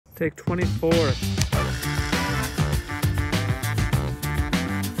Take 24.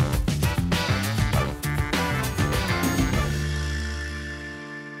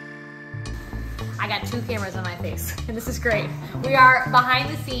 I got 2 cameras on my face, and this is great. We are behind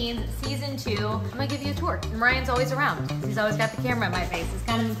the scenes, season 2. I'm gonna give you a tour. And Ryan's always around. He's always got the camera on my face. It's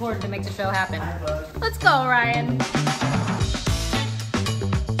kind of important to make the show happen. Let's go, Ryan.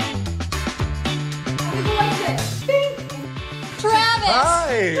 Travis!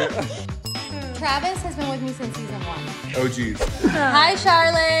 Hi! Travis has been with me since season 1. Oh geez. Hi,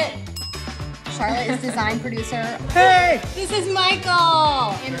 Charlotte. Charlotte is design producer. Hey! This is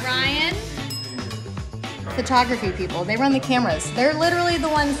Michael and Ryan. Photography people. They run the cameras. They're literally the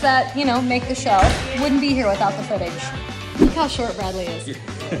ones that, you know, make the show. Wouldn't be here without the footage. Look how short Bradley is.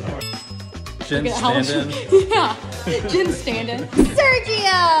 Jen stand-in. Yeah, Jen stand-in.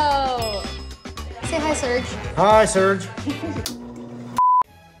 Sergio! Say hi, Serge. Hi, Serge.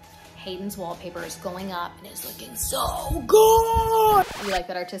 Hayden's wallpaper is going up and it's looking so good. You like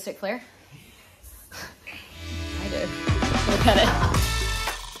that artistic flair? I do. Look at it.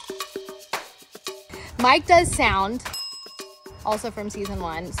 Mike does sound, also from season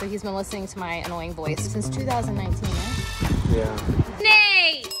 1, so he's been listening to my annoying voice since 2019, right? Yeah.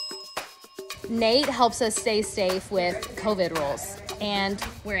 Nate! Nate helps us stay safe with COVID rules and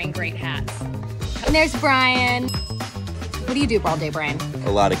wearing great hats. And there's Brian. What do you do all day, Brian?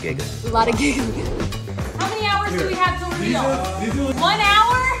 A lot of giggling. A lot of giggling. How many hours do we have to reveal? 1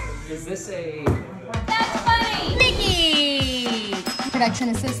 hour? Is this a... That's funny! Mickey! Production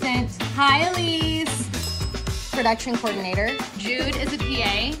assistant. Hi, Elise. Production coordinator. Jude is a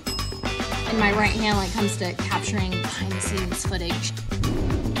PA. And my right hand when it comes to capturing behind the scenes footage.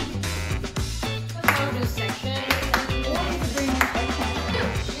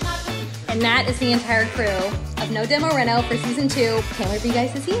 And that is the entire crew of No Demo Reno for season 2. Can't wait for you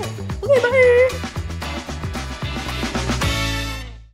guys to see it. Okay, bye!